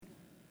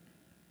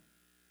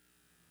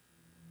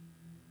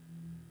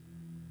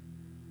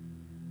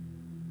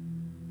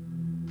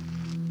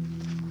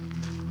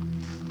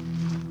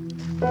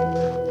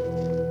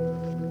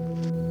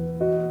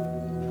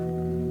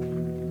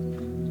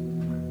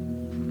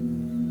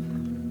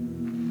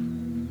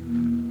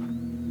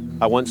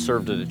I once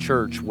served at a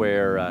church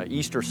where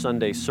Easter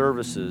Sunday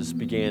services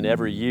began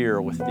every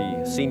year with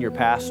the senior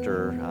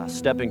pastor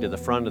stepping to the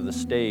front of the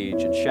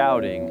stage and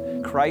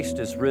shouting, "Christ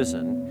is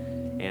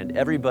risen," and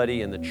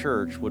everybody in the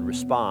church would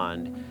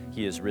respond,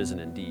 "He is risen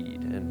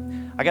indeed."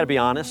 And I got to be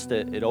honest,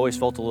 it always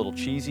felt a little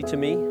cheesy to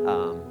me,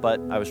 but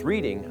I was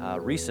reading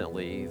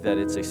recently that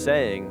it's a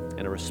saying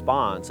and a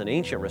response, an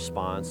ancient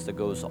response that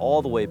goes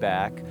all the way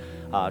back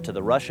to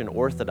the Russian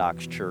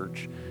Orthodox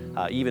Church,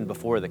 even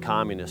before the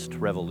Communist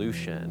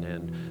Revolution.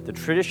 And the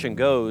tradition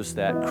goes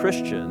that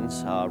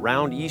Christians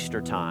around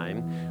Easter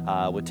time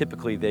would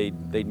typically,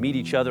 they'd meet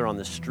each other on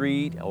the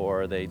street,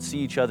 or they'd see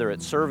each other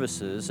at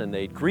services, and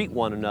they'd greet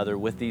one another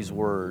with these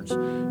words,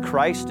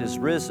 "Christ is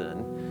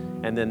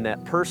risen," and then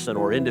that person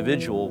or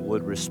individual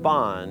would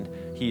respond,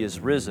 "He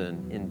is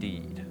risen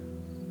indeed."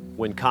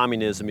 When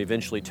communism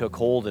eventually took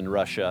hold in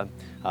Russia,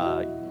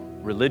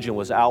 religion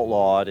was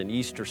outlawed, and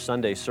Easter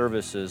Sunday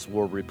services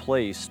were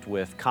replaced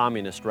with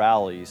communist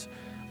rallies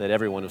that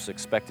everyone was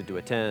expected to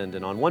attend.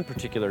 And on one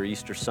particular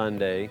Easter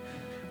Sunday,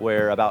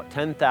 where about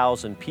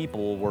 10,000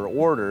 people were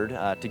ordered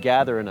to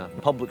gather in a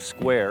public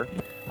square,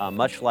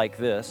 much like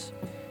this,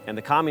 and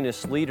the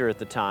communist leader at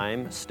the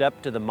time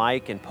stepped to the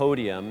mic and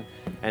podium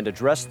and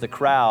addressed the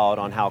crowd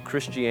on how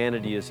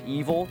Christianity is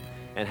evil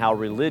and how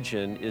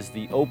religion is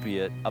the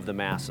opiate of the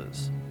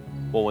masses.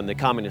 Well, when the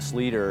communist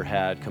leader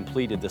had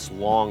completed this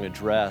long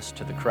address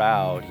to the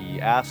crowd,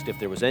 he asked if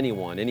there was any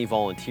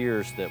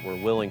volunteers that were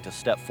willing to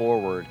step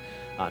forward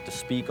to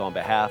speak on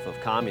behalf of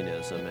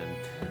communism.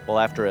 And well,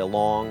 after a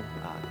long,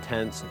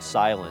 tense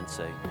silence,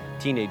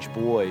 a teenage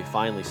boy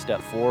finally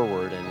stepped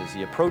forward, and as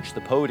he approached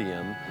the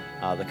podium,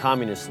 the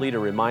communist leader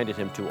reminded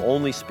him to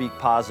only speak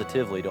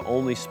positively, to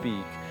only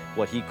speak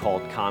what he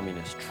called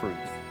communist truth.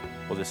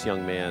 Well, this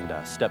young man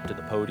stepped to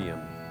the podium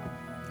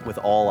with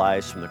all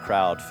eyes from the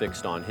crowd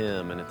fixed on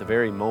him, and at the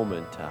very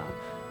moment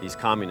these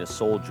communist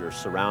soldiers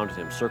surrounded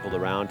him, circled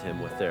around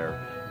him with their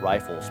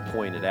rifles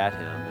pointed at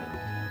him,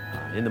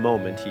 and in the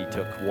moment he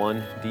took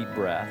one deep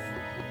breath,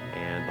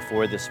 and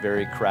before this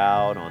very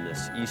crowd on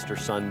this Easter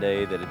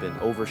Sunday that had been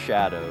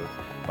overshadowed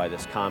by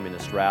this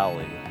communist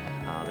rally,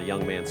 the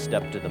young man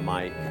stepped to the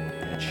mic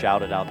and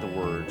shouted out the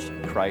words,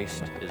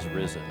 "Christ is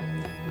risen."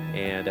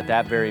 And at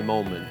that very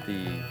moment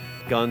the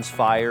guns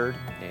fired,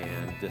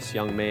 and this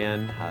young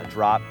man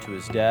dropped to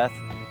his death,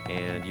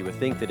 and you would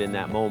think that in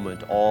that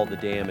moment all the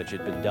damage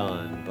had been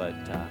done, but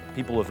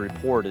people have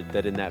reported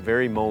that in that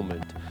very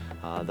moment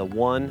the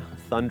one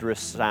thunderous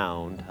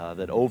sound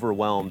that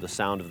overwhelmed the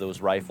sound of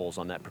those rifles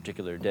on that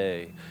particular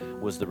day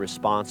was the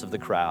response of the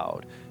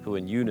crowd, who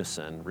in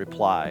unison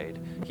replied,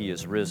 "He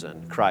is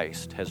risen,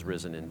 Christ has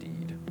risen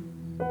indeed."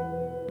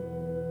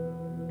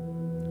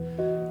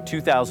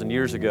 2,000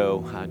 years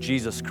ago,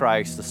 Jesus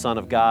Christ, the Son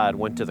of God,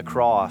 went to the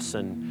cross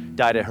and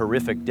died a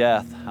horrific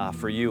death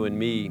for you and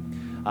me.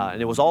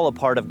 And it was all a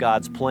part of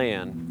God's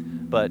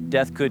plan, but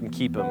death couldn't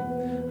keep him.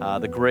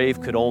 The grave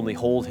could only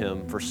hold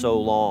him for so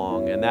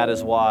long, and that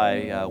is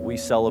why we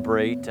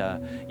celebrate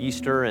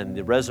Easter and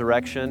the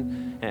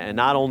resurrection, and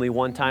not only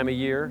one time a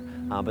year,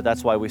 but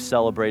that's why we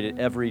celebrate it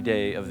every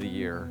day of the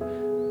year.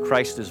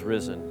 Christ is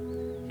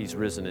risen. He's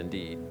risen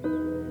indeed.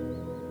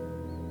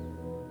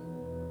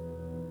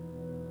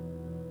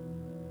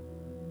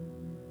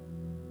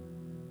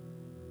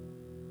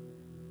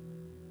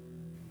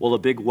 Well, a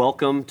big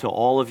welcome to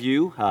all of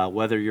you,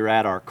 whether you're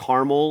at our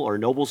Carmel or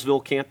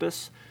Noblesville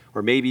campus,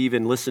 or maybe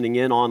even listening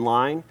in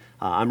online.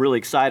 I'm really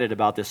excited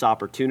about this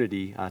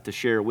opportunity to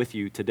share with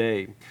you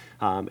today.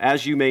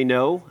 As you may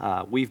know,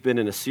 we've been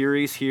in a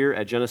series here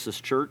at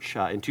Genesis Church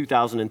in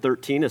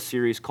 2013, a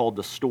series called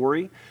The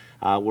Story,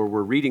 where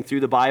we're reading through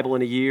the Bible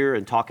in a year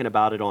and talking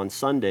about it on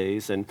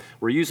Sundays. And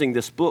we're using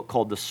this book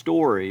called The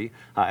Story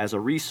as a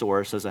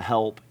resource, as a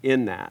help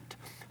in that.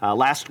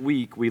 Last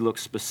week, we looked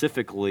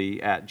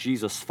specifically at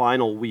Jesus'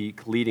 final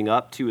week leading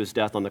up to his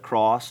death on the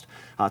cross,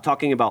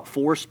 talking about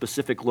 4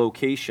 specific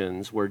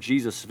locations where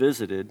Jesus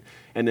visited,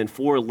 and then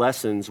 4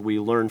 lessons we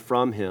learned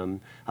from him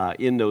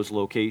in those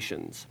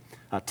locations.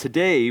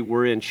 Today,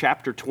 we're in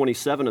chapter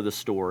 27 of the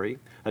story,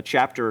 a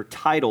chapter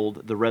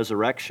titled The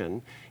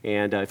Resurrection.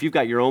 And if you've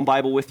got your own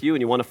Bible with you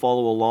and you want to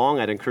follow along,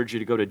 I'd encourage you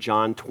to go to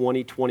John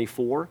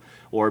 20:24.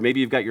 Or maybe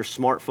you've got your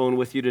smartphone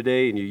with you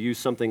today and you use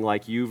something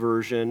like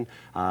YouVersion.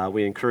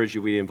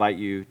 We invite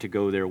you to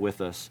go there with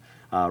us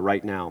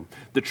right now.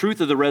 The truth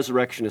of the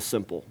resurrection is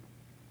simple.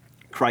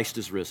 Christ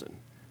is risen.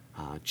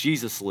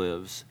 Jesus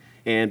lives.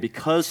 And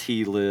because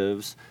he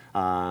lives,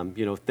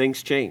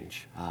 things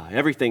change.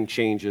 Everything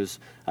changes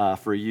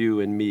for you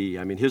and me.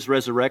 I mean, his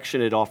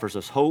resurrection, it offers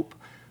us hope.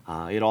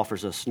 It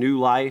offers us new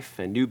life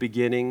and new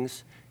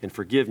beginnings and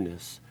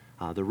forgiveness.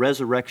 The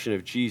resurrection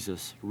of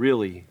Jesus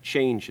really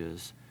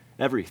changes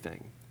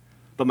everything.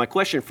 But my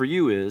question for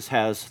you is,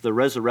 has the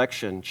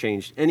resurrection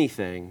changed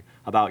anything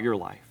about your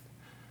life?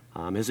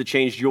 Has it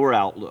changed your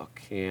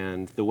outlook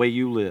and the way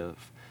you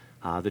live?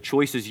 The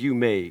choices you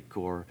make,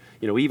 or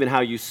even how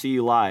you see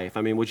life.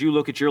 I mean, would you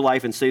look at your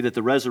life and say that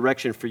the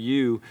resurrection for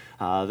you,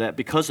 that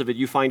because of it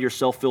you find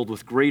yourself filled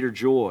with greater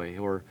joy,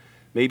 or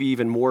maybe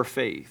even more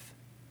faith?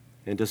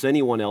 And does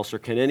anyone else or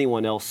can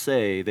anyone else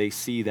say they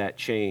see that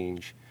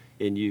change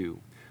in you?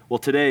 Well,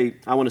 today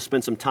I want to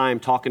spend some time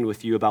talking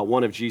with you about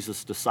one of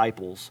Jesus'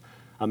 disciples,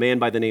 a man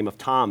by the name of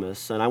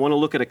Thomas. And I want to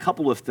look at a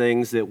couple of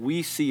things that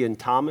we see in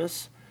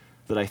Thomas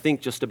that I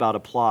think just about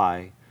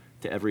apply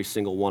to every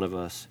single one of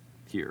us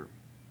here.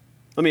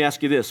 Let me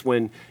ask you this.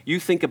 When you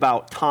think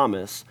about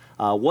Thomas,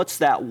 what's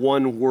that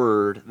one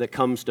word that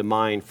comes to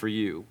mind for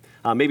you?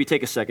 Maybe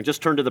take a second.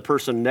 Just turn to the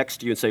person next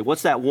to you and say,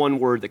 what's that one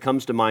word that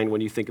comes to mind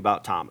when you think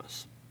about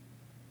Thomas?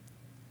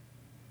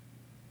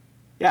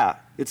 Yeah,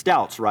 it's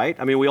doubts, right?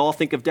 I mean, we all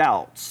think of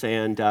doubts.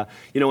 And,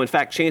 in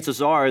fact,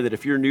 chances are that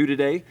if you're new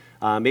today,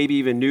 maybe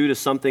even new to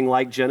something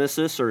like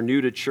Genesis or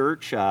new to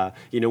church,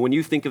 when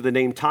you think of the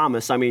name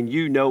Thomas, I mean,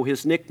 you know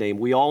his nickname.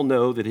 We all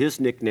know that his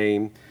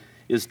nickname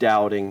is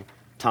Doubting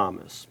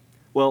Thomas.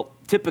 Well,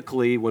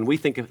 typically, when we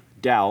think of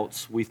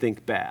doubts, we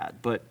think bad.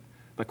 But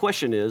my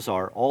question is,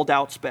 are all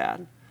doubts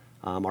bad?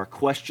 Are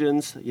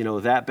questions,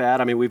 that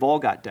bad? I mean, we've all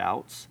got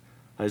doubts.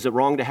 Is it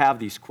wrong to have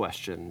these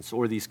questions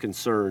or these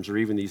concerns or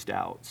even these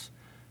doubts?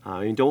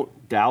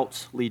 Don't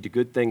doubts lead to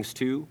good things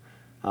too?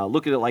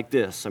 Look at it like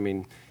this. I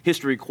mean,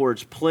 history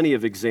records plenty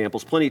of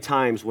examples, plenty of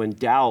times when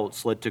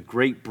doubts led to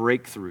great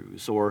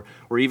breakthroughs or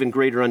even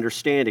greater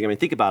understanding. I mean,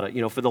 think about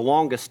it. For the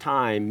longest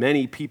time,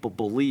 many people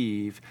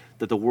believed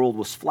that the world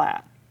was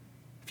flat.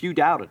 Few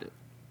doubted it,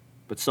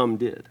 but some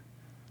did.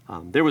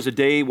 There was a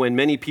day when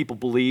many people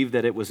believed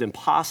that it was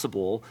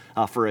impossible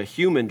for a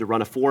human to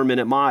run a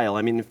 4-minute mile.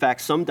 I mean, in fact,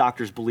 some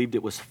doctors believed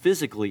it was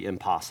physically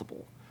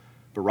impossible.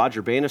 But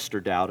Roger Bannister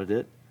doubted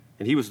it,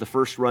 and he was the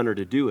first runner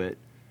to do it.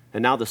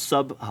 And now the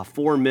sub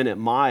 4-minute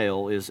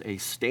mile is a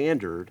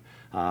standard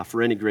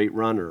for any great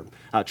runner.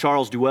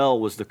 Charles Duell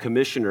was the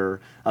commissioner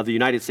of the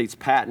United States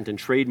Patent and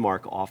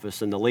Trademark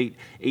Office in the late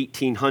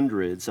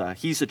 1800s.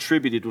 He's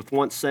attributed with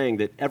once saying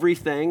that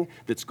everything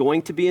that's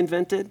going to be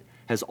invented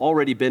has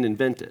already been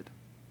invented.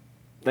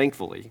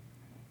 Thankfully,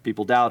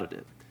 people doubted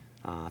it.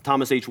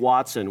 Thomas H.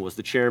 Watson was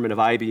the chairman of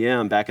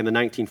IBM back in the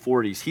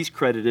 1940s. He's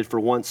credited for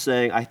once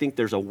saying, I think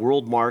there's a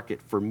world market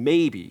for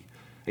maybe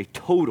a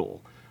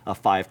total of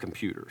 5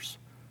 computers.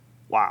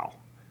 Wow.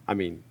 I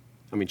mean,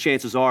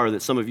 chances are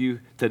that some of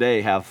you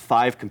today have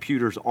 5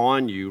 computers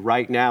on you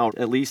right now,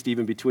 at least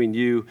even between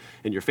you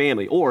and your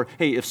family. Or,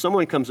 hey, if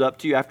someone comes up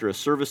to you after a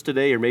service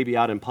today or maybe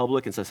out in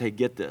public and says, hey,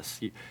 get this,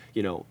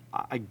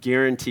 I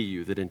guarantee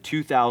you that in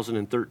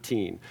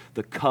 2013,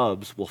 the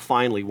Cubs will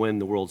finally win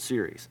the World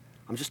Series.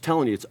 I'm just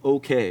telling you, it's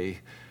okay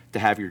to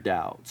have your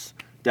doubts.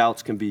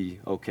 Doubts can be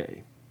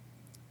okay.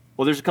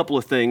 Well, there's a couple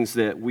of things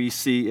that we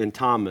see in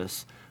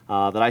Thomas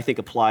that I think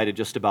apply to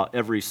just about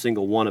every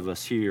single one of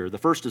us here. The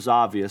first is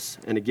obvious,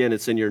 and again,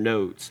 it's in your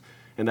notes,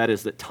 and that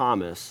is that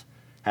Thomas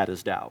had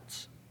his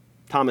doubts.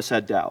 Thomas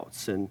had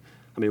doubts, and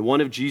one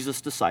of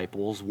Jesus'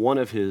 disciples, one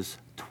of his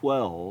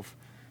 12,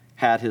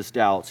 had his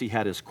doubts. He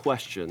had his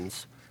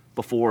questions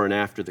before and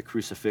after the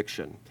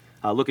crucifixion.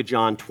 Look at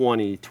John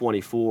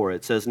 20:24.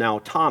 It says, now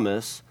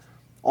Thomas,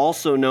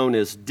 also known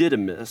as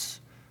Didymus,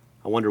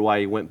 I wonder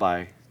why he went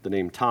by the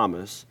name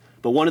Thomas,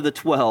 but one of the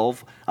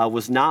 12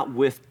 was not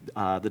with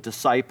the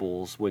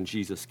disciples when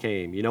Jesus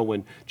came.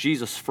 When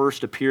Jesus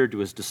first appeared to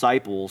his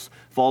disciples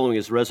following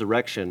his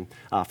resurrection,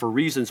 for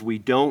reasons we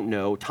don't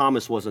know,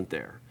 Thomas wasn't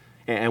there.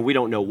 And we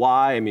don't know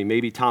why.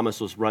 Maybe Thomas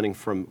was running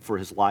for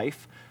his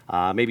life.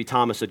 Maybe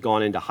Thomas had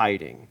gone into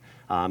hiding.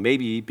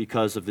 Maybe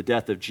because of the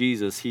death of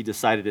Jesus, he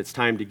decided it's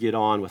time to get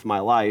on with my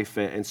life,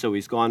 and so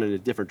he's gone in a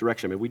different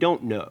direction. We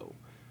don't know.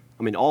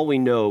 All we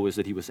know is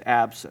that he was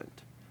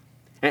absent.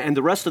 And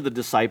the rest of the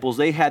disciples,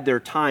 they had their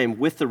time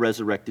with the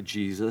resurrected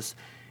Jesus,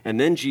 and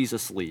then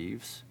Jesus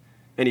leaves,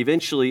 and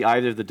eventually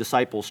either the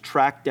disciples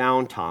track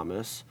down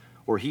Thomas,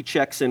 or he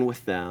checks in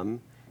with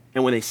them,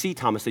 and when they see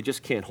Thomas, they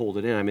just can't hold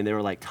it in. They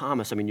were like,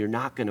 Thomas, you're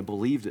not going to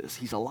believe this.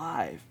 He's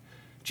alive.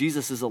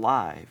 Jesus is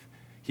alive.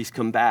 He's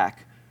come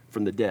back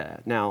from the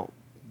dead. Now,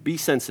 be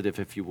sensitive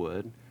if you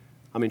would.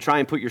 Try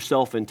and put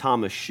yourself in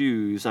Thomas'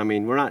 shoes.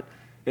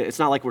 It's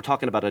not like we're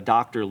talking about a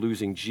doctor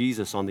losing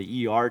Jesus on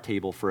the ER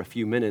table for a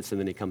few minutes and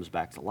then he comes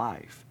back to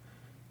life.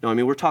 No,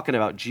 we're talking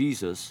about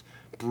Jesus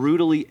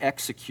brutally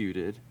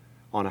executed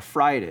on a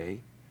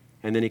Friday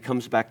and then he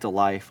comes back to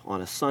life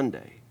on a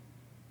Sunday.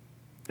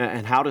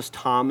 And how does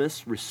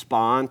Thomas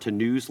respond to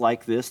news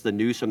like this, the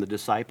news from the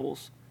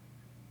disciples?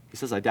 He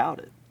says, I doubt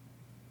it.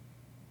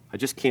 I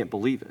just can't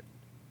believe it.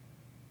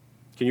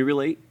 Can you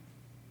relate?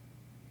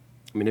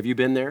 Have you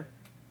been there?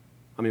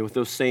 With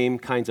those same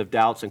kinds of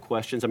doubts and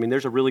questions,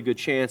 there's a really good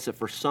chance that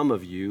for some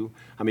of you,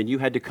 you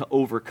had to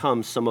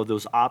overcome some of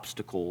those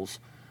obstacles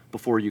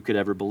before you could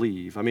ever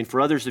believe. For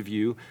others of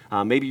you,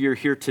 maybe you're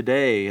here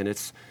today and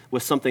it's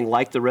with something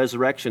like the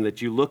resurrection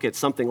that you look at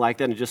something like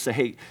that and just say,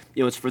 hey,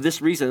 it's for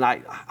this reason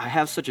I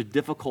have such a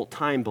difficult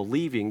time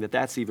believing that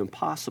that's even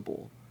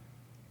possible.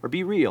 Or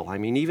be real.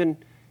 Even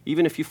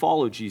if you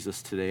follow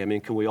Jesus today,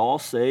 can we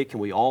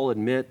all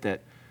admit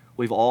that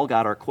we've all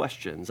got our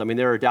questions?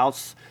 There are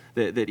doubts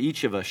that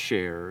each of us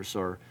shares,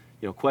 or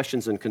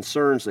questions and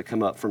concerns that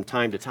come up from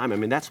time to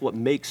time. That's what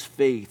makes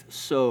faith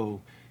so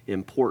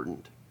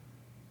important.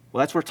 Well,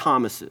 that's where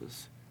Thomas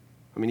is.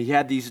 I mean, he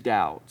had these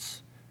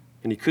doubts,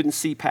 and he couldn't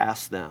see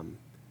past them.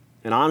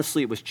 And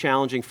honestly, it was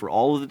challenging for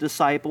all of the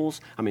disciples.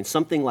 I mean,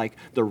 something like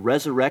the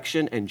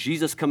resurrection and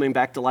Jesus coming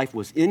back to life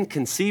was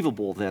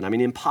inconceivable then. I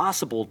mean,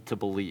 impossible to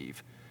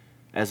believe,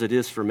 as it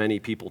is for many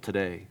people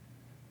today.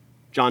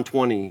 John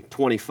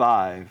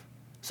 20:25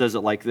 says it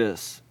like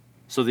this.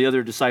 So the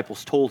other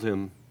disciples told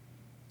him,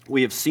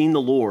 "We have seen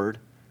the Lord."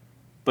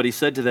 But he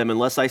said to them,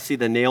 "Unless I see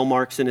the nail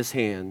marks in his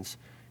hands,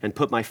 and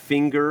put my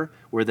finger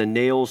where the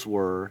nails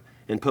were,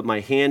 and put my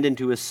hand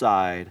into his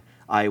side,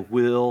 I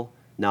will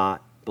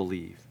not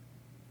believe."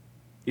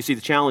 You see,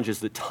 the challenge is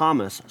that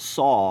Thomas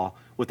saw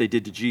what they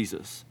did to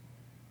Jesus.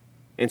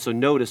 And so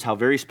notice how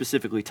very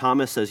specifically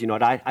Thomas says,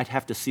 I'd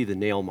have to see the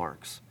nail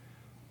marks.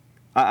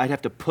 I'd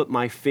have to put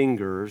my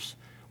fingers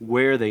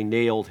where they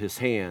nailed his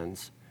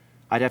hands.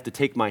 I'd have to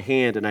take my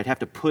hand and I'd have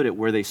to put it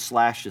where they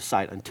slashed his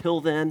side. Until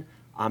then,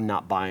 I'm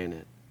not buying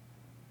it.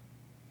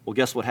 Well,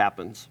 guess what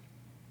happens?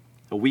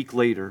 A week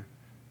later,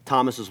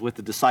 Thomas is with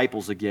the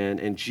disciples again,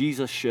 and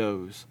Jesus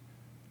shows.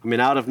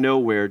 Out of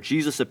nowhere,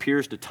 Jesus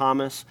appears to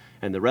Thomas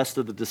and the rest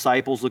of the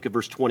disciples. Look at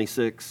verse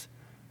 26.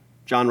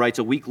 John writes,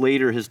 "A week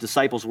later, his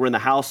disciples were in the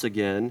house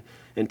again,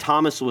 and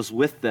Thomas was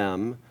with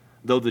them,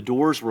 though the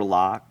doors were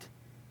locked.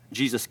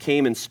 Jesus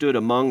came and stood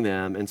among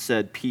them and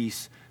said,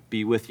 'Peace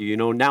be with you.'"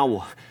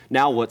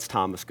 Now what's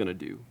Thomas going to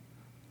do?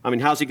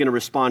 How's he going to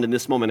respond in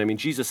this moment?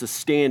 Jesus is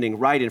standing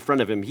right in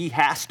front of him. He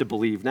has to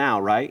believe now,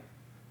 right?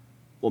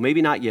 Well,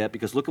 maybe not yet,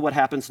 because look at what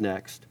happens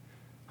next.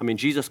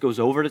 Jesus goes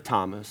over to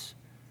Thomas,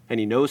 and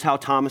he knows how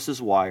Thomas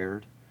is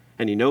wired,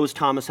 and he knows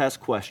Thomas has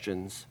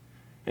questions.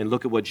 And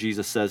look at what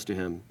Jesus says to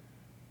him.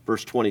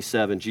 Verse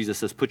 27, Jesus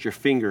says, "Put your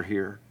finger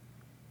here.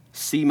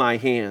 See my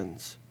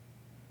hands.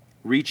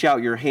 Reach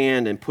out your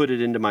hand and put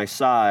it into my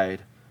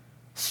side.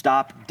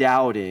 Stop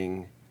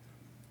doubting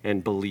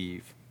and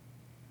believe."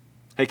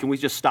 Hey, can we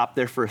just stop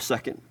there for a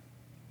second?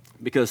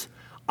 Because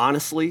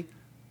honestly,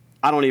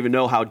 I don't even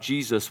know how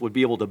Jesus would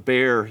be able to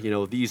bear,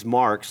 these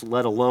marks,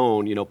 let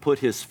alone, put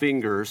his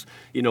fingers,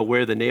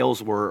 where the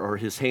nails were, or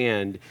his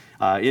hand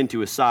into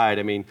his side.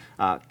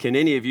 Can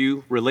any of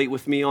you relate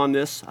with me on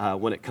this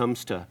when it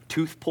comes to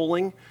tooth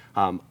pulling?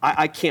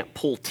 I can't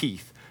pull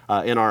teeth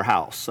in our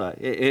house.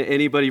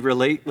 Anybody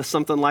relate with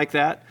something like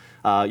that?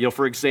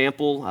 For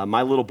example,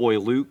 my little boy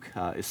Luke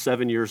is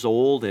 7 years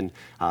old, and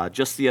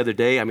just the other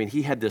day,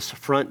 he had this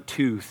front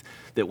tooth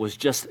that was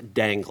just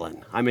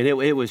dangling.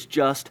 It was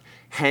just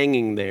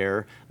hanging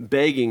there,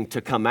 begging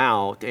to come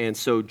out. And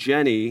so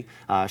Jenny,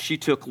 she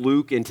took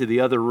Luke into the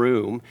other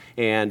room,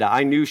 and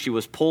I knew she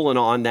was pulling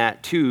on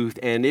that tooth,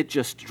 and it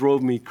just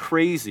drove me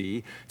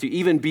crazy to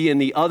even be in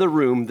the other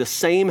room, the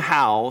same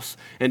house,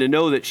 and to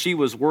know that she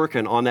was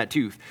working on that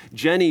tooth.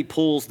 Jenny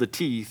pulls the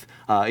teeth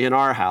in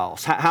our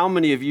house. How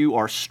many of you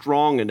are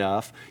strong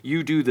enough,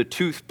 you do the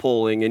tooth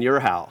pulling in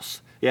your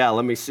house? Yeah,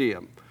 let me see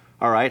them.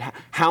 All right,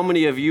 how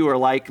many of you are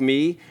like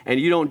me and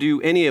you don't do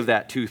any of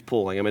that tooth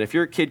pulling? If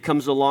your kid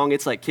comes along,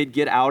 it's like, "Kid,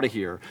 get out of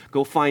here.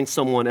 Go find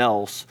someone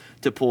else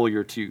to pull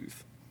your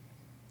tooth."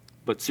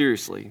 But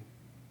seriously,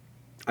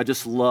 I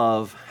just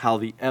love how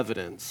the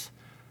evidence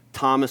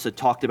Thomas had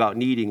talked about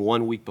needing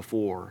 1 week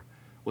before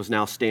was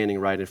now standing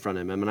right in front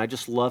of him. And I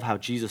just love how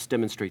Jesus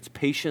demonstrates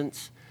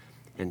patience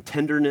and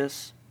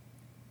tenderness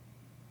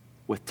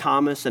with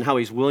Thomas, and how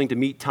he's willing to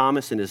meet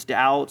Thomas in his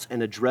doubts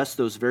and address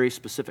those very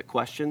specific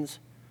questions.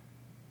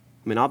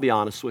 I'll be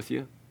honest with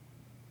you.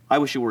 I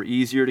wish it were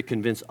easier to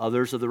convince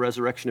others of the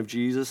resurrection of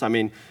Jesus.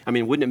 Wouldn't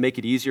it make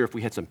it easier if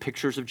we had some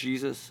pictures of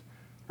Jesus?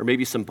 Or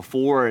maybe some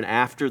before and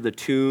after the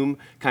tomb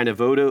kind of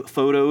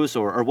photos?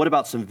 Or what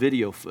about some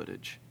video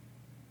footage?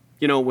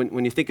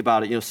 When you think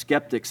about it,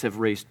 skeptics have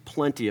raised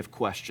plenty of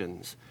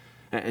questions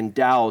and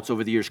doubts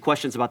over the years,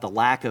 questions about the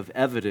lack of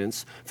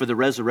evidence for the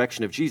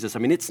resurrection of Jesus.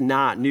 It's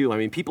not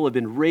new. People have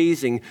been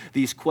raising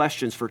these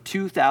questions for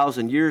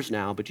 2,000 years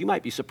now, but you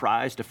might be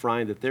surprised to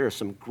find that there is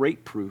some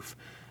great proof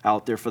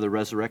out there for the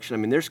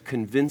resurrection. There's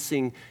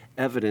convincing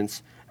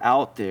evidence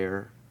out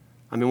there.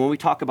 When we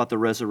talk about the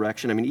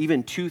resurrection,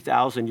 even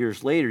 2,000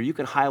 years later, you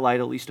can highlight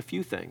at least a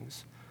few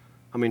things.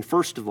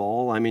 First of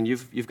all,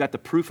 you've got the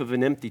proof of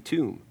an empty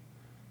tomb.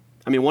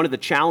 One of the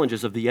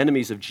challenges of the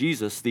enemies of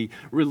Jesus, the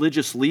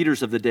religious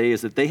leaders of the day,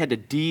 is that they had to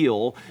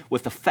deal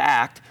with the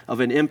fact of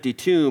an empty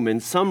tomb.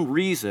 And some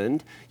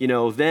reasoned,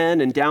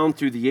 then and down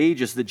through the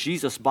ages, that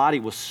Jesus'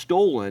 body was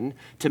stolen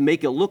to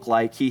make it look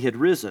like he had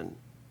risen.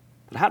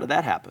 But how did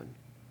that happen?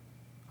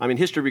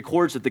 History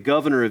records that the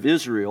governor of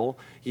Israel,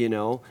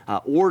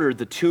 ordered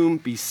the tomb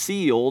be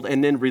sealed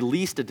and then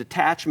released a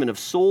detachment of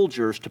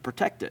soldiers to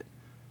protect it.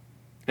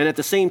 And at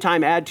the same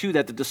time, add to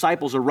that, the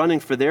disciples are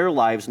running for their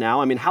lives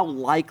now. How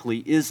likely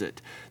is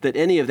it that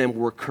any of them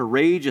were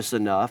courageous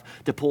enough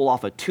to pull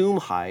off a tomb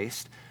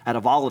heist at a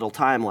volatile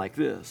time like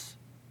this?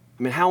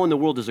 How in the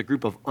world does a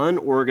group of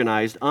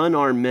unorganized,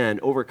 unarmed men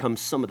overcome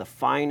some of the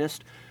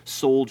finest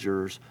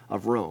soldiers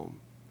of Rome?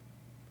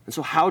 And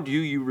so how do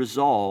you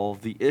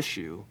resolve the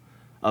issue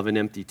of an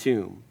empty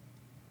tomb?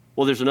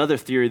 Well, there's another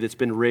theory that's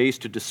been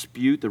raised to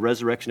dispute the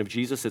resurrection of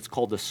Jesus. It's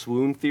called the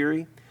swoon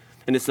theory.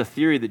 And it's the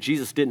theory that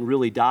Jesus didn't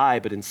really die,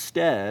 but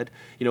instead,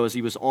 as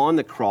he was on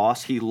the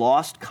cross, he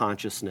lost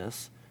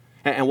consciousness.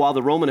 And while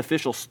the Roman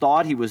officials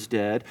thought he was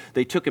dead,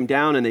 they took him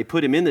down and they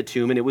put him in the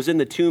tomb. And it was in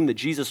the tomb that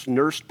Jesus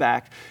nursed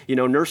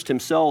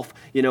himself,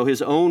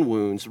 his own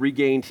wounds,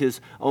 regained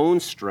his own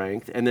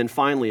strength, and then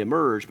finally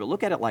emerged. But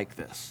look at it like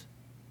this.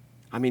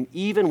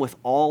 Even with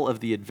all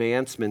of the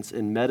advancements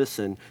in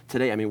medicine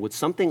today, would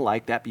something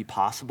like that be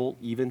possible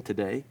even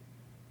today?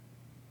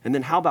 And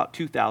then how about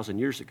 2,000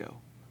 years ago?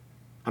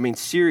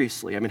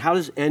 Seriously, how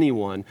does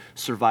anyone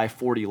survive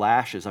 40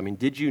 lashes?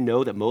 Did you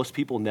know that most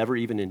people never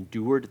even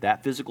endured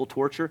that physical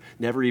torture,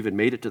 never even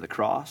made it to the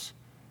cross?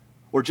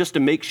 Or just to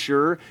make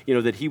sure,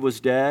 that he was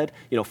dead,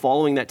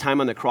 following that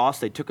time on the cross,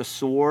 they took a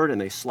sword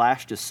and they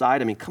slashed his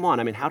side. Come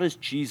on, how does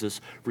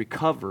Jesus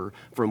recover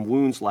from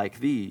wounds like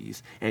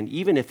these? And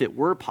even if it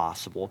were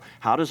possible,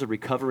 how does a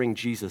recovering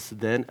Jesus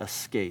then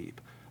escape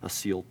a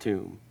sealed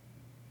tomb?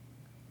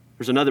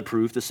 There's another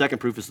proof. The second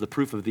proof is the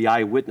proof of the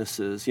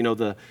eyewitnesses.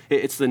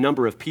 It's the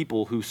number of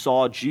people who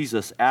saw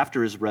Jesus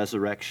after his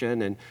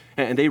resurrection,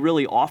 and they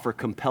really offer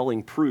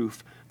compelling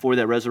proof for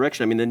that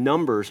resurrection. The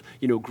numbers,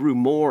 grew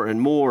more and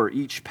more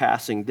each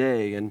passing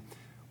day. And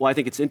I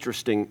think it's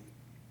interesting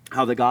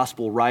how the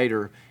gospel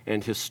writer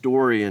and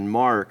historian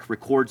Mark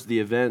records the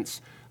events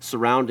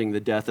surrounding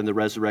the death and the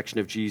resurrection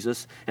of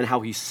Jesus, and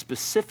how he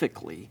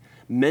specifically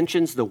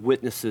mentions the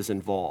witnesses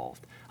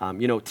involved.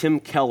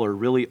 Tim Keller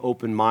really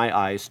opened my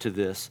eyes to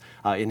this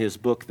in his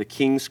book, The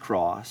King's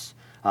Cross.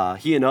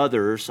 He and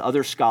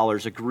other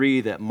scholars agree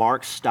that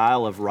Mark's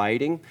style of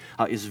writing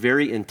is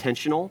very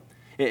intentional.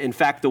 In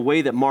fact, the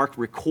way that Mark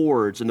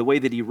records and the way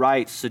that he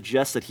writes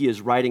suggests that he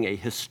is writing a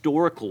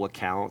historical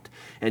account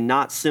and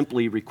not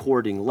simply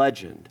recording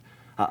legend.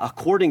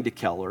 According to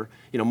Keller,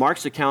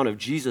 Mark's account of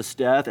Jesus'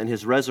 death and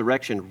his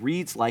resurrection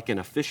reads like an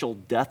official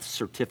death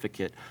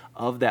certificate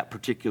of that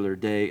particular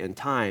day and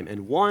time.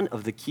 And one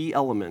of the key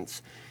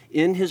elements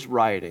in his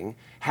writing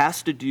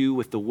has to do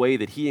with the way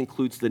that he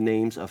includes the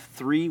names of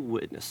three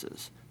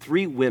witnesses,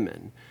 three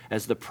women,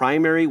 as the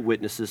primary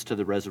witnesses to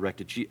the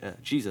resurrected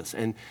Jesus.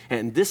 And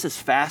this is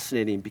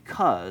fascinating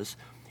because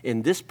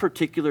in this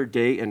particular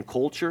day and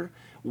culture,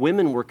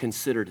 women were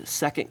considered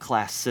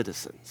second-class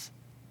citizens.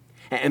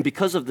 And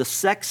because of the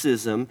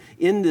sexism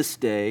in this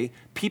day,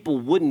 people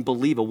wouldn't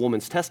believe a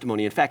woman's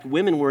testimony. In fact,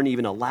 women weren't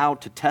even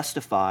allowed to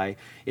testify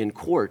in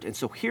court. And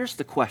so here's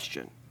the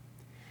question.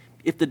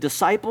 If the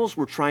disciples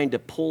were trying to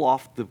pull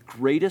off the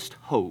greatest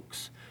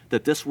hoax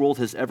that this world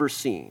has ever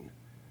seen,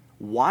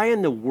 why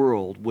in the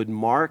world would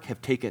Mark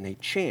have taken a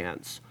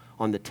chance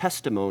on the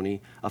testimony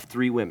of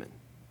three women?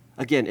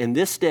 Again, in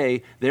this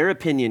day, their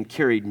opinion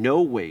carried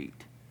no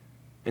weight.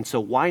 And so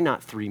why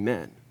not three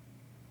men?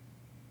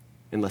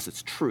 Unless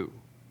it's true.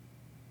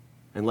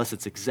 Unless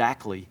it's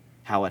exactly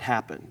how it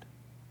happened.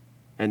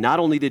 And not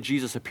only did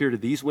Jesus appear to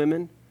these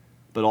women,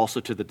 but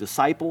also to the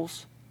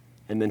disciples,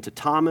 and then to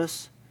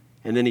Thomas,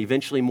 and then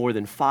eventually more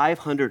than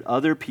 500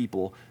 other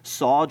people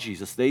saw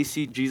Jesus. They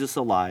see Jesus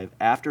alive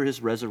after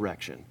his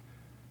resurrection.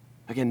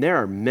 Again, there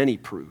are many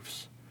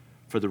proofs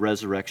for the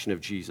resurrection of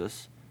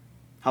Jesus.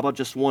 How about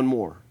just one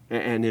more?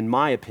 And in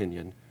my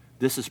opinion,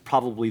 this is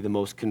probably the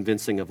most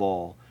convincing of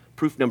all.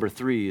 Proof number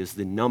 3 is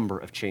the number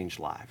of changed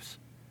lives.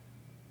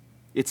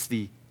 It's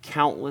the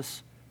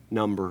countless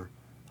number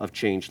of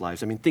changed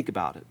lives. Think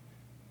about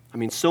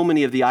it. So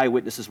many of the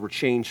eyewitnesses were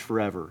changed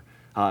forever,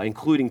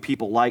 including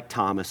people like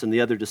Thomas and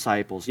the other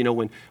disciples.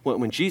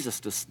 When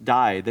Jesus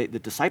died, the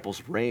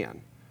disciples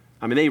ran.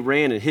 They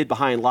ran and hid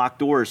behind locked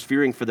doors,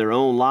 fearing for their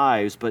own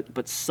lives,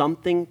 but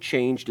something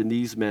changed in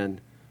these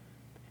men.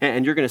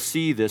 And you're going to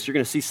see this. You're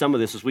going to see some of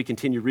this as we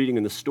continue reading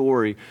in the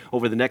story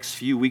over the next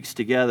few weeks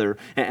together,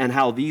 and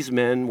how these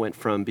men went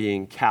from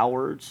being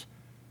cowards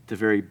to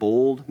very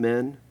bold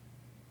men.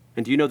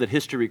 And do you know that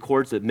history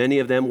records that many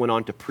of them went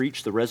on to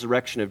preach the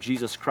resurrection of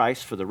Jesus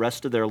Christ for the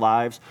rest of their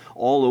lives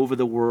all over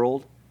the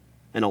world?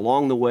 And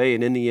along the way,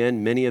 and in the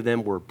end, many of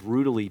them were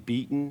brutally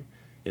beaten,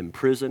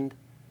 imprisoned,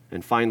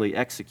 and finally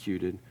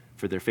executed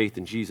for their faith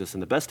in Jesus.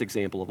 And the best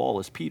example of all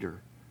is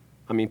Peter.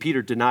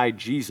 Peter denied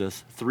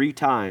Jesus 3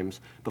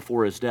 times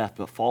before his death,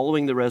 but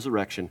following the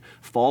resurrection,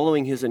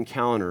 following his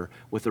encounter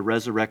with the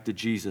resurrected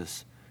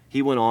Jesus,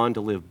 he went on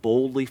to live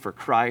boldly for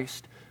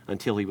Christ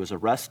until he was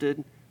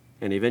arrested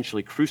and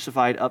eventually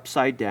crucified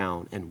upside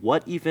down. And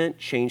what event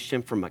changed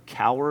him from a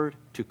coward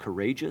to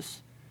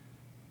courageous?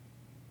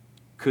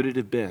 Could it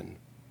have been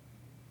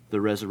the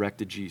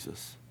resurrected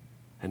Jesus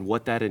and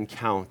what that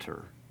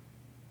encounter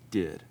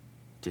did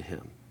to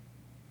him?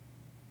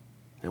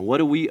 And what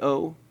do we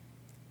owe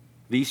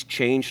these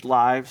changed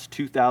lives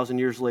 2,000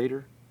 years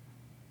later?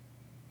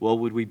 Well,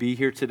 would we be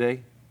here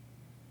today,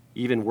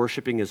 even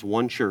worshiping as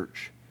one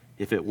church,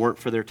 if it weren't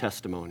for their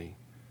testimony,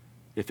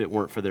 if it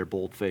weren't for their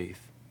bold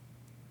faith?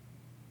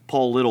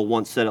 Paul Little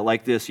once said it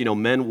like this,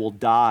 men will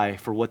die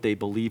for what they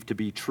believe to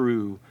be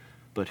true,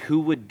 but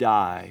who would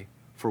die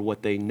for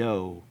what they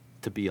know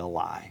to be a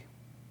lie?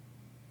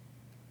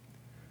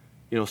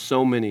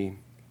 So many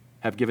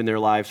have given their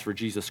lives for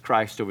Jesus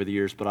Christ over the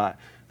years, but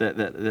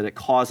that it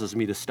causes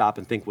me to stop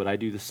and think, would I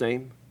do the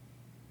same?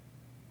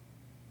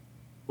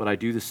 Would I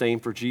do the same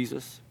for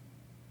Jesus?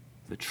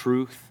 The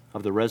truth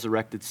of the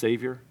resurrected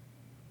Savior?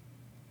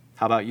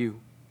 How about you?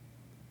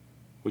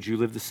 Would you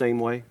live the same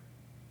way?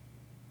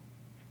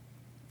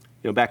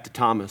 Back to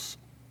Thomas.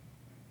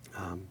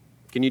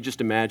 Can you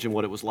just imagine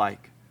what it was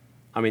like?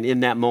 I mean, in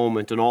that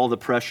moment and all the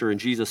pressure and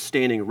Jesus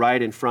standing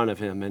right in front of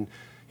him. And,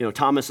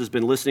 Thomas has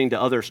been listening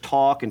to others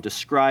talk and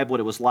describe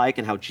what it was like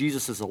and how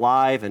Jesus is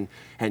alive.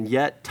 And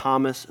yet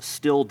Thomas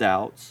still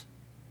doubts.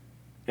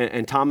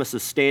 And Thomas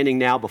is standing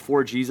now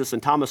before Jesus.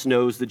 And Thomas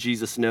knows that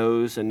Jesus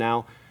knows. And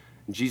now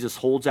Jesus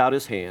holds out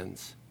his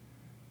hands.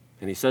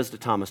 And he says to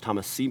Thomas,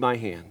 Thomas, see my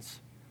hands.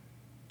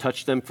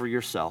 Touch them for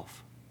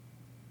yourself.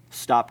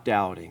 Stop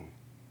doubting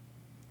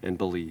and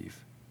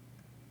believe.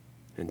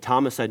 And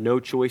Thomas had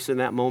no choice in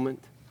that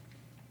moment,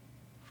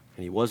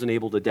 and he wasn't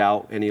able to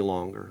doubt any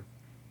longer.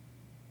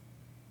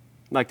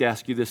 I'd like to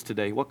ask you this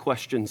today. What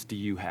questions do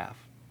you have?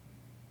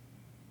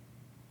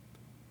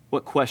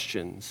 What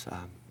questions,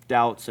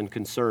 doubts, and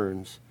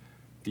concerns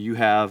do you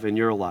have in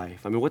your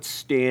life? I mean, what's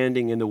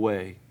standing in the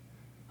way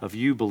of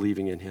you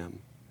believing in him?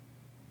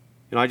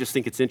 I just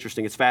think it's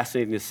interesting. It's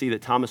fascinating to see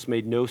that Thomas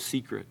made no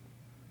secret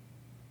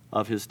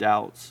of his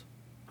doubts.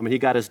 I mean, he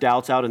got his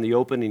doubts out in the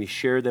open and he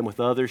shared them with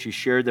others. He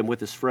shared them with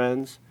his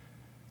friends.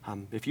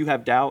 If you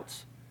have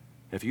doubts,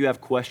 if you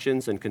have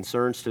questions and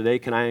concerns today,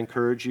 can I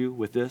encourage you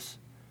with this?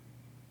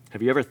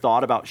 Have you ever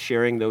thought about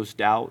sharing those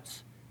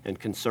doubts and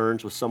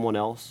concerns with someone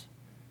else?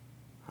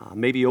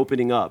 Maybe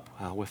opening up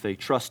with a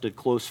trusted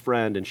close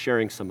friend and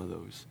sharing some of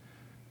those.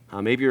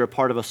 Maybe you're a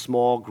part of a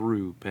small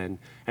group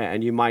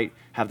and you might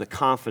have the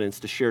confidence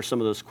to share some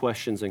of those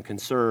questions and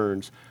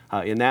concerns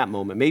in that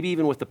moment. Maybe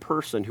even with the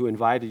person who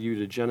invited you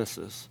to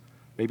Genesis.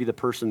 Maybe the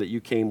person that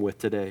you came with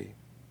today.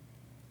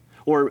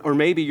 Or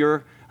maybe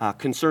your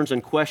concerns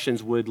and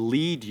questions would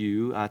lead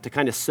you to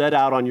kind of set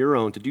out on your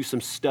own to do some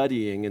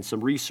studying and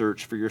some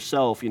research for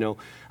yourself. Lee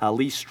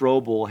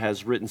Strobel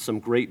has written some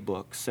great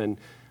books, and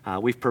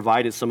we've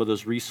provided some of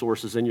those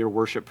resources in your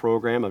worship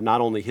program of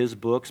not only his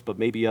books, but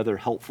maybe other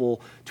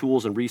helpful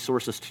tools and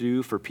resources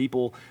too for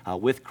people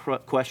with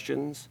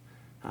questions.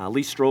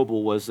 Lee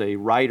Strobel was a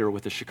writer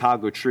with the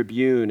Chicago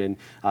Tribune, and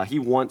he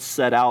once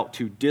set out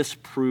to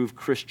disprove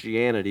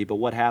Christianity, but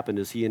what happened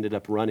is he ended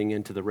up running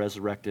into the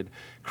resurrected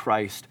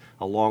Christ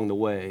along the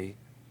way,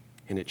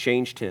 and it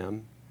changed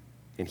him,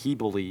 and he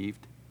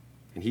believed,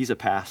 and he's a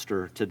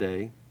pastor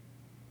today.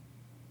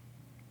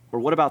 Or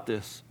what about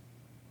this?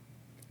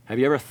 Have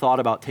you ever thought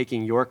about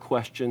taking your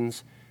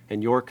questions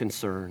and your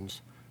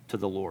concerns to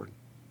the Lord?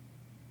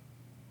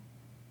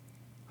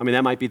 I mean,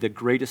 that might be the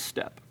greatest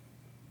step,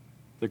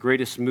 the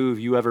greatest move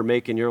you ever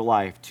make in your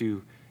life,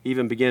 to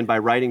even begin by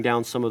writing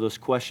down some of those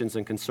questions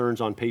and concerns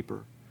on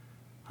paper.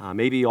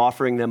 Maybe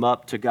offering them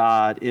up to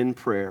God in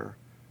prayer,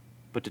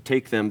 but to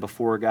take them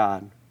before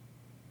God.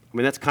 I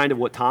mean, that's kind of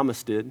what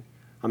Thomas did.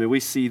 I mean, we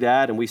see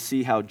that, and we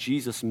see how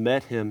Jesus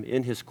met him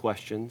in his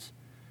questions,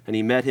 and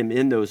he met him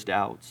in those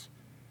doubts.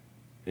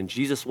 And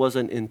Jesus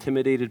wasn't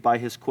intimidated by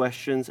his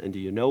questions. And do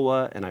you know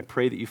what? And I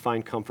pray that you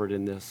find comfort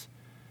in this.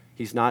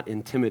 He's not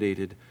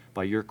intimidated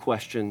by your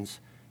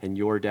questions and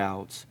your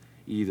doubts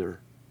either.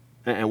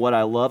 And what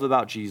I love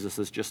about Jesus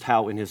is just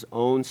how in his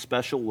own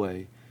special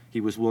way,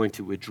 he was willing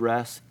to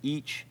address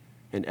each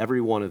and every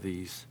one of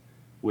these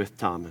with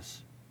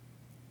Thomas.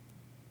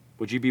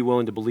 Would you be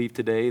willing to believe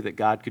today that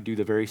God could do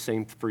the very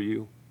same for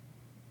you?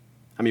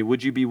 I mean,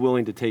 would you be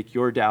willing to take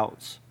your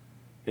doubts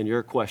and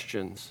your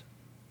questions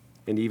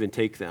and even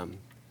take them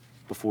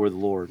before the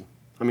Lord?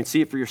 I mean,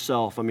 see it for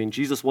yourself. I mean,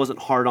 Jesus wasn't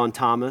hard on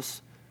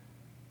Thomas.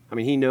 I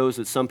mean, he knows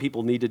that some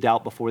people need to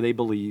doubt before they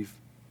believe.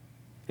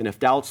 And if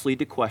doubts lead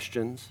to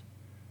questions,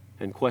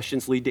 and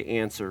questions lead to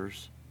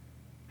answers,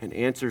 and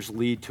answers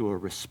lead to a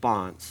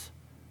response,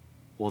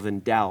 well, then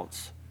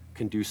doubts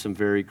can do some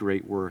very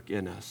great work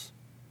in us.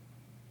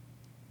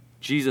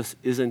 Jesus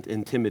isn't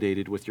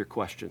intimidated with your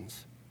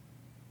questions.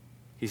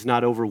 He's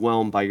not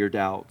overwhelmed by your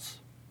doubts.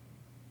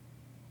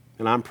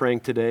 And I'm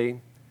praying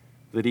today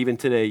that even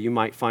today you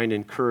might find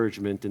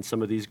encouragement in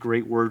some of these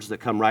great words that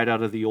come right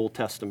out of the Old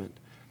Testament.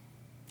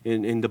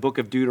 In the book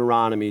of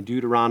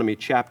Deuteronomy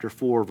chapter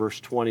 4, verse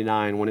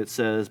 29, when it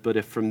says, "But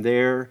if from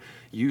there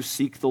you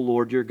seek the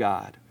Lord your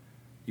God,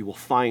 you will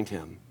find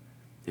him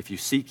if you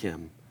seek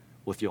him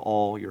with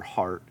all your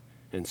heart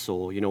and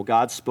soul."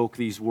 God spoke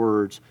these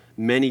words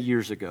many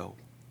years ago,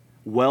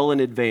 well in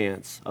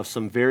advance of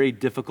some very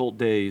difficult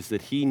days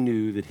that he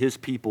knew that his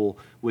people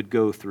would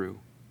go through.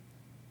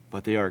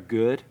 But they are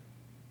good,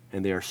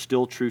 and they are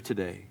still true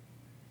today,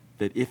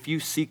 that if you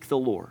seek the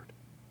Lord,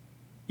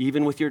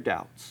 even with your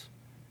doubts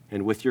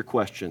and with your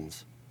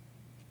questions,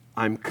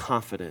 I'm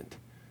confident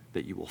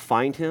that you will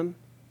find him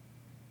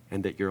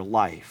and that your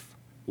life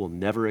will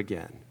never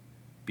again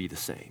be the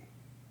same.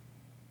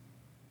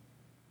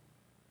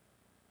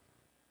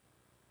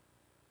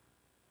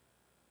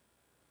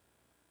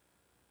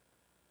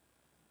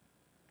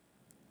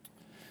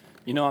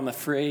 I'm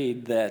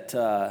afraid that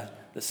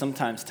that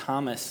sometimes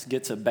Thomas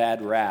gets a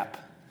bad rap.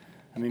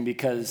 I mean,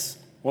 because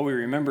what we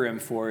remember him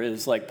for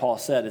is, like Paul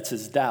said, it's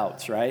his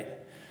doubts, right?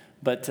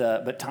 But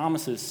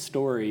Thomas's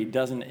story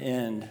doesn't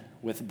end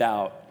with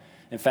doubt.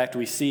 In fact,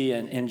 we see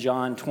in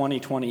John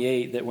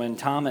 20:28 that when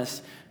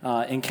Thomas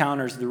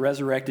encounters the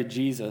resurrected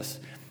Jesus,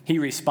 he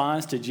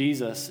responds to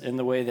Jesus in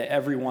the way that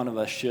every one of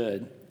us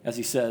should, as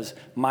he says,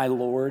 "My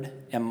Lord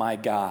and my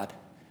God."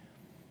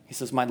 He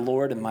says, "My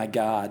Lord and my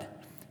God."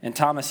 And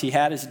Thomas, he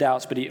had his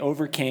doubts, but he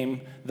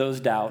overcame those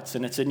doubts.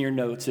 And it's in your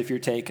notes if you're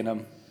taking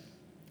them,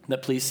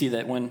 that please see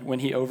that when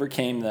he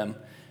overcame them,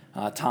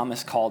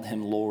 Thomas called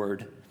him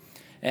Lord.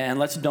 And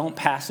let's don't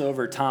pass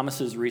over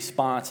Thomas's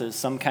response as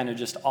some kind of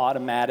just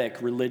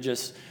automatic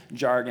religious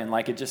jargon,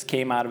 like it just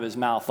came out of his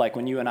mouth, like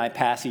when you and I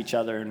pass each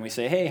other and we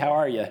say, "Hey, how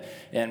are you?"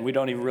 And we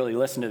don't even really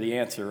listen to the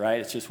answer, right?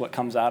 It's just what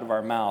comes out of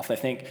our mouth. I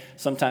think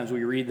sometimes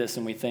we read this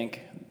and we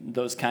think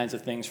those kinds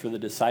of things for the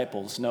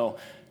disciples. No,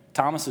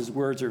 Thomas's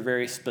words are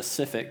very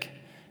specific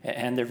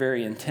and they're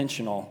very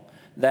intentional.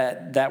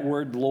 That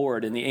word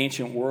Lord in the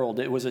ancient world,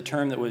 it was a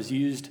term that was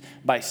used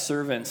by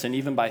servants and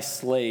even by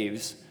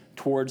slaves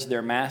towards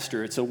their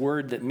master. It's a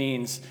word that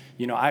means,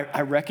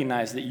 I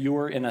recognize that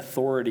you're in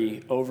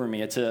authority over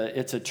me. It's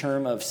a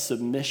term of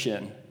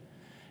submission.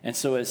 And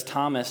so as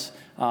Thomas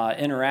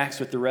interacts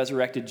with the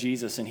resurrected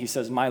Jesus and he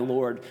says, "My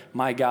Lord,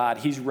 my God,"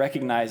 he's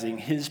recognizing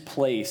his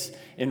place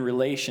in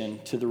relation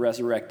to the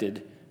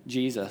resurrected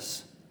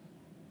Jesus.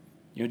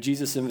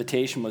 Jesus'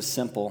 invitation was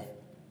simple.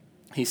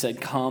 He said,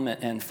 "Come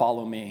and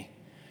follow me."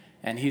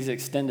 And he's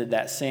extended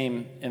that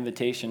same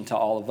invitation to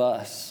all of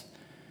us.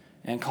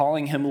 And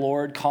calling him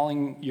Lord,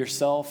 calling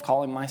yourself,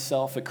 calling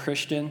myself a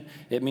Christian,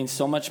 it means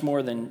so much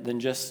more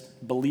than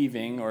just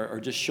believing or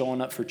just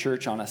showing up for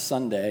church on a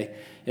Sunday.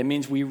 It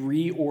means we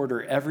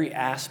reorder every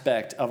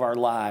aspect of our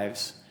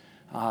lives,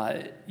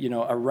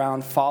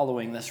 around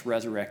following this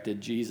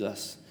resurrected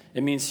Jesus.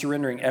 It means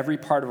surrendering every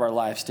part of our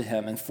lives to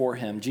him and for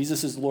him.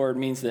 Jesus is Lord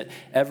means that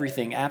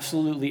everything,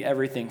 absolutely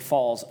everything,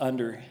 falls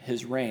under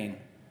his reign.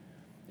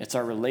 It's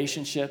our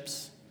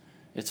relationships.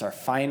 It's our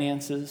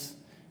finances.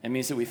 It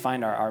means that we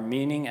find our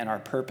meaning and our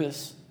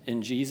purpose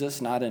in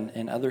Jesus, not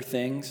in other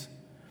things.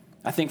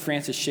 I think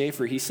Francis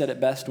Schaeffer, he said it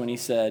best when he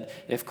said,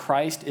 "If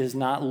Christ is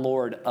not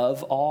Lord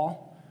of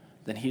all,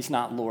 then he's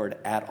not Lord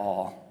at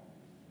all."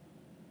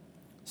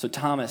 So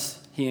Thomas,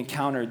 he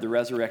encountered the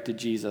resurrected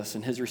Jesus,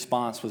 and his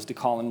response was to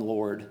call him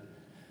Lord.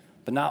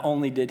 But not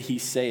only did he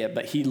say it,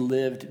 but he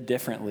lived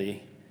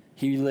differently.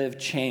 He lived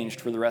changed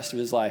for the rest of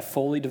his life,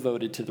 fully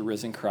devoted to the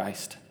risen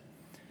Christ.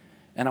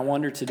 And I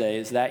wonder today,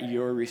 is that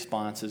your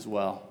response as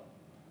well?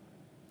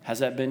 Has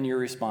that been your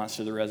response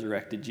to the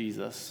resurrected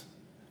Jesus?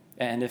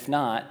 And if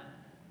not,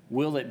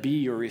 will it be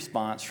your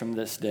response from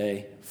this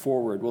day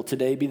forward? Will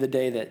today be the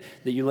day that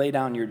you lay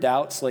down your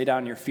doubts, lay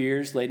down your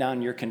fears, lay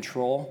down your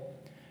control,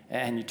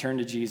 and you turn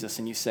to Jesus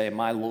and you say,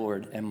 "My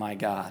Lord and my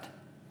God"?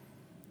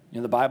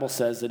 The Bible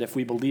says that if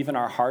we believe in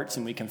our hearts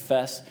and we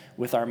confess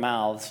with our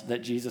mouths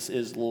that Jesus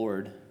is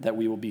Lord, that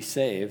we will be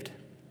saved.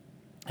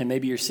 And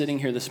maybe you're sitting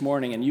here this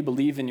morning and you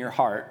believe in your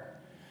heart,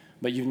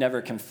 but you've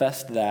never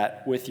confessed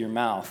that with your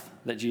mouth,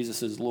 that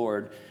Jesus is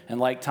Lord. And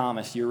like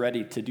Thomas, you're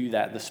ready to do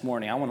that this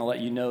morning. I want to let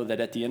you know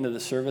that at the end of the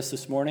service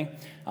this morning,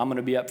 I'm going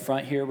to be up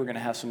front here. We're going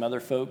to have some other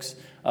folks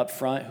up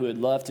front who would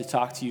love to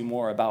talk to you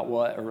more about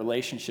what a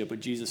relationship with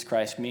Jesus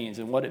Christ means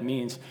and what it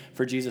means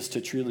for Jesus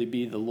to truly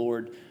be the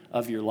Lord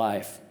of your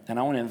life. And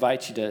I want to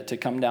invite you to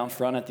come down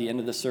front at the end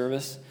of the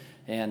service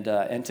and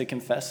to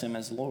confess him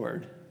as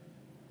Lord.